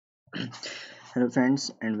Hello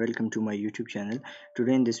friends and welcome to my YouTube channel.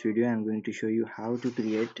 Today in this video I'm going to show you how to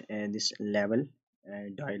create this level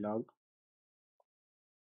dialog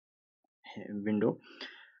window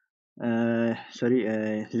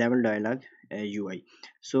level dialog UI.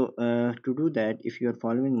 To do that, if you are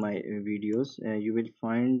following my videos, you will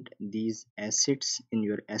find these assets in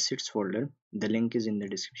your assets folder. The link is in the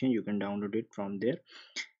description. You can download it from there,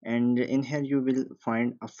 and in here you will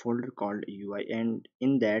find a folder called UI, and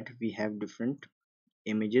in that we have different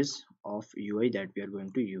images of UI that we are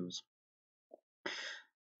going to use.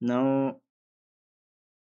 Now,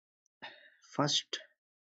 first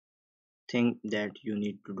thing that you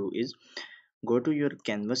need to do is go to your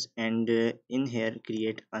canvas and in here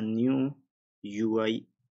create a new UI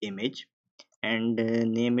image and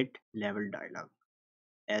name it level dialog,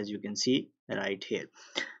 as you can see right here.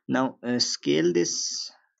 Now scale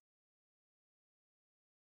this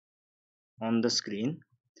on the screen,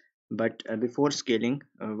 but before scaling,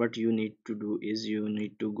 what you need to do is you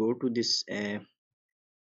need to go to this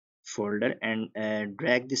folder and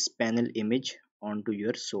drag this panel image onto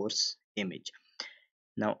your source image.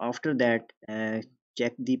 Now after that,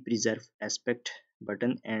 check the preserve aspect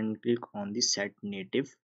button and click on the set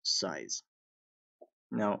native size.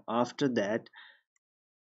 Now after that,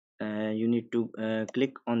 you need to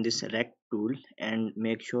click on this rect tool and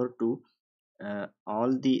make sure to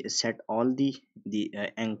all the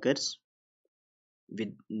anchors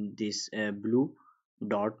with this blue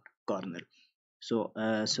dot corner. So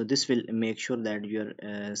this will make sure that your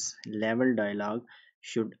level dialog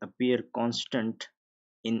should appear constant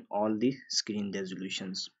in all the screen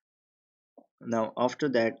resolutions. Now after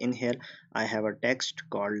that, in here I have a text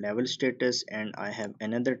called level status and I have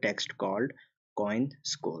another text called coin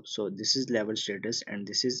score. So this is level status and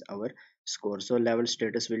this is our score. So level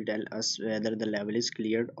status will tell us whether the level is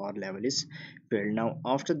cleared or level is failed. Now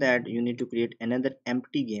after that, you need to create another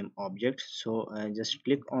empty game object. So just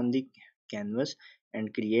click on the canvas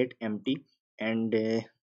and create empty and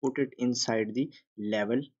put it inside the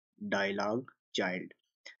level dialog child.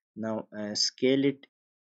 Now scale it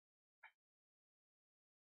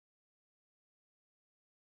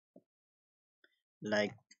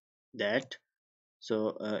like that.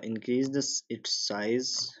 So increase this its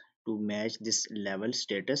size to match this level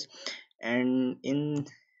status, and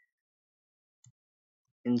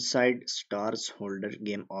inside stars holder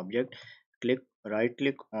game object, click right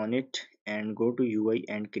click on it and go to UI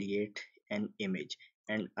and create an image,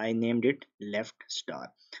 and I named it left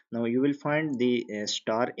star. Now you will find the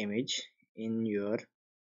star image in your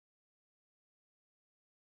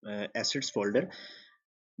assets folder.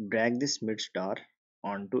 Drag this mid star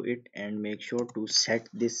onto it and make sure to set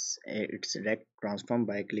this its rect transform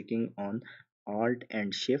by clicking on alt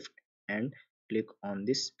and shift and click on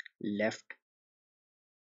this left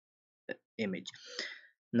image.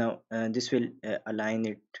 Now this will align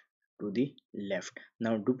it to the left.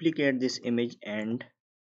 Now duplicate this image and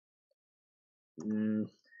mm,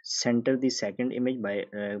 center the second image by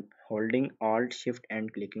holding alt shift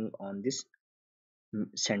and clicking on this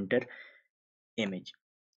center image.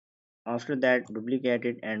 After that, duplicate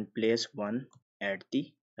it and place one at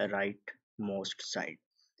the rightmost side.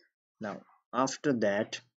 Now after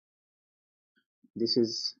that, this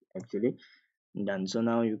is actually done. So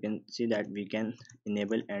now you can see that we can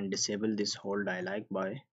enable and disable this whole dialog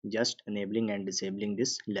by just enabling and disabling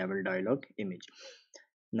this level dialog image.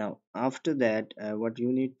 Now after that, what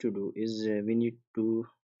you need to do is we need to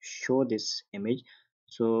show this image.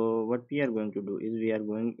 So what we are going to do is we are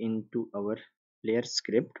going into our player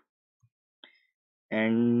script,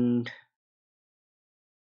 and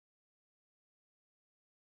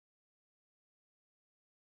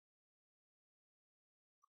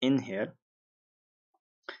in here,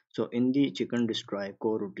 so in the chicken destroy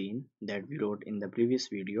coroutine that we wrote in the previous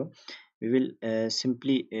video, we will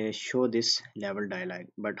simply show this level dialog.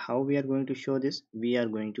 But how we are going to show this? We are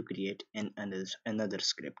going to create another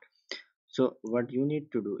script. So what you need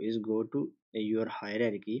to do is go to your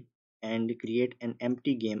hierarchy and create an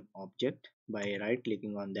empty game object by right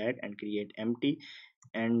clicking on that and create empty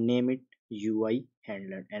and name it UI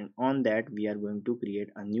handler, and on that we are going to create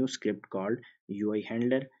a new script called UI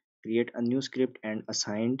handler. Create a new script and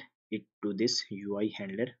assigned it to this UI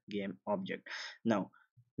handler game object. Now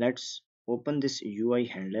let's open this UI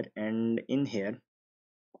handler, and in here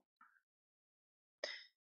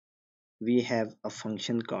we have a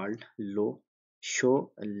function called low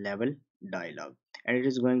show level dialog, and it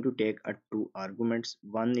is going to take two arguments.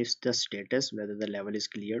 One is the status, whether the level is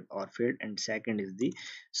cleared or failed, and second is the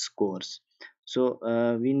scores. So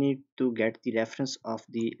we need to get the reference of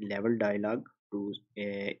the level dialog to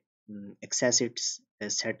access its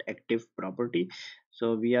set active property.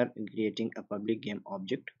 So we are creating a public game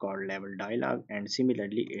object called level dialog, and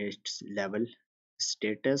similarly its level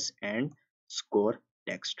status and score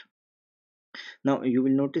text. Now you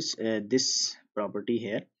will notice this property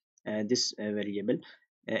here, this variable,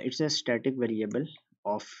 it's a static variable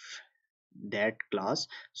of that class.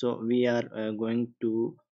 So we are going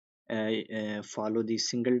to follow the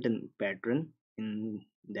singleton pattern in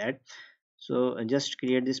that. So just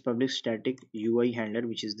create this public static UI handler,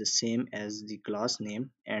 which is the same as the class name,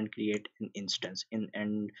 and create an instance in,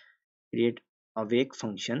 and create awake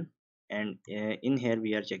function. And in here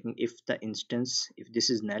we are checking if the instance, if this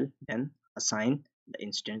is null, then assign the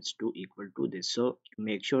instance to equal to this. So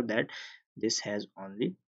make sure that this has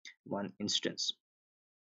only one instance.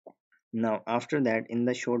 Now after that, in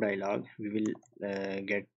the show dialog we will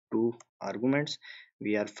get two arguments.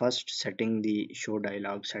 We are first setting the show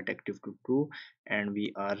dialog set active to true, and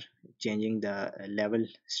we are changing the level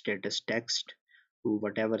status text to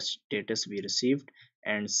whatever status we received,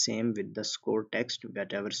 and same with the score text,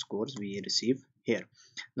 whatever scores we receive here.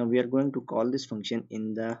 Now we are going to call this function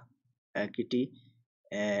in the kitty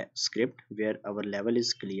script where our level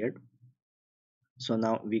is cleared. So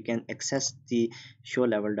now we can access the show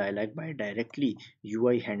level dialog by directly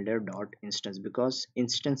UI handler dot instance, because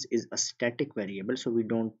instance is a static variable, so we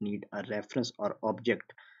don't need a reference or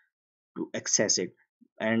object to access it.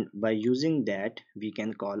 And by using that we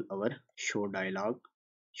can call our show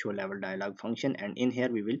level dialog function, and in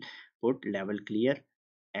here we will put level clear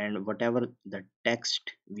and whatever the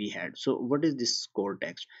text we had. So what is this score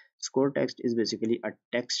text? Score text is basically a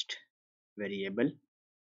text variable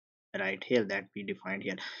right here that we defined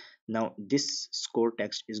here. Now this score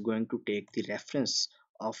text is going to take the reference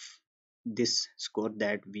of this score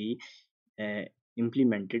that we uh,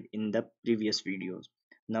 implemented in the previous videos.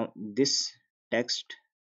 Now this text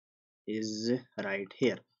is right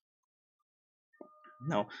here.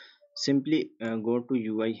 Now simply go to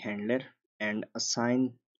UI handler and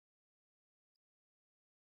assign.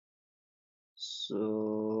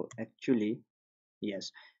 So actually,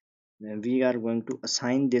 yes, we are going to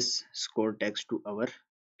assign this score text to our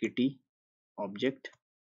kitty object.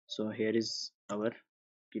 So here is our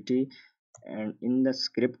kitty, and in the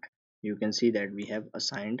script you can see that we have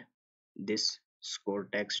assigned this score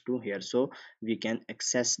text to here, so we can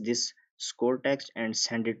access this score text and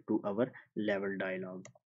send it to our level dialog.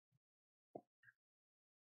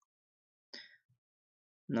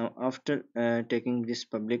 Now after taking this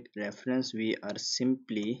public reference, we are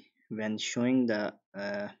simply, when showing the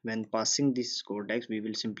when passing this score text, we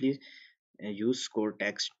will simply use score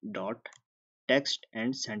text dot text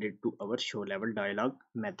and send it to our show level dialog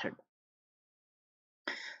method.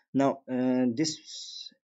 Now this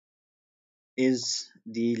is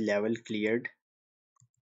the level cleared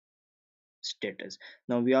status.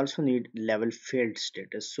 Now we also need level failed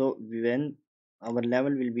status. So when our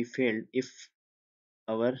level will be failed if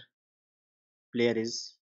our player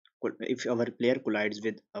is if our player collides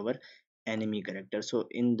with our enemy character. So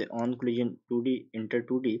in the on collision 2D inter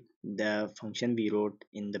 2D, the function we wrote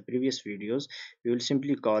in the previous videos, we will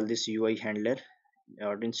simply call this UI handler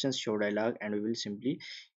or instance show dialog, and we will simply,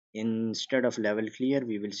 instead of level clear,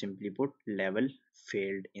 we will simply put level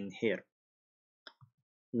failed in here.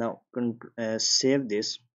 Now save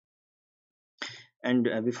this, and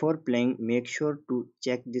before playing make sure to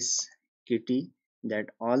check this kitty that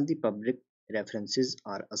all the public references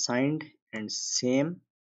are assigned, and same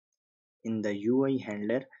in the UI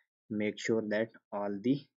handler, make sure that all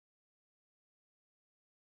the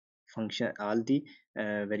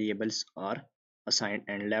variables are assigned.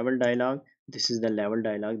 And level dialog, this is the level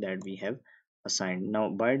dialog that we have assigned. Now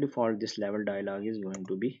by default this level dialog is going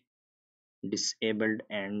to be disabled,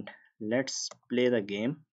 and let's play the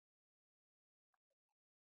game.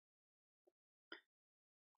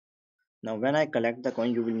 Now when I collect the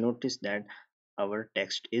coin, you will notice that our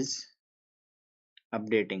text is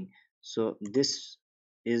updating. So this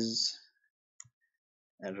is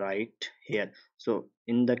right here. So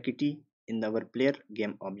in the kitty, in our player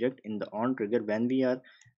game object, in the on trigger, when we are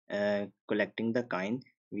collecting the coin,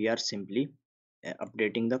 we are simply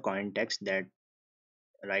updating the coin text that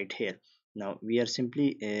right here. Now we are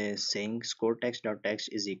simply saying score text dot text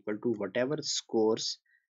is equal to whatever scores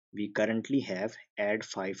we currently have, add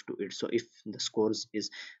 5 to it. So if the scores is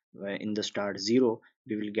in the start 0,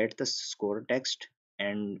 we will get the score text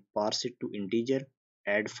and parse it to integer,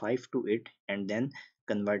 add 5 to it, and then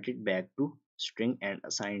convert it back to string and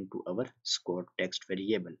assign to our score text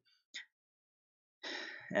variable.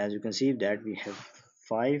 As you can see that we have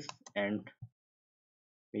 5, and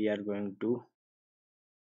we are going to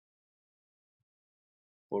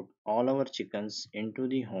put all our chickens into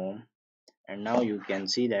the home, and now you can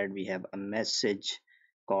see that we have a message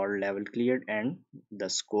called level cleared and the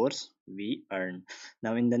scores we earned.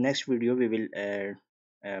 Now in the next video we will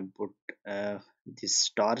put this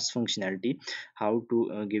stars functionality, how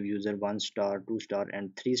to give user 1 star, 2 star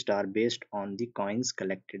and 3 star based on the coins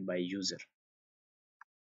collected by user.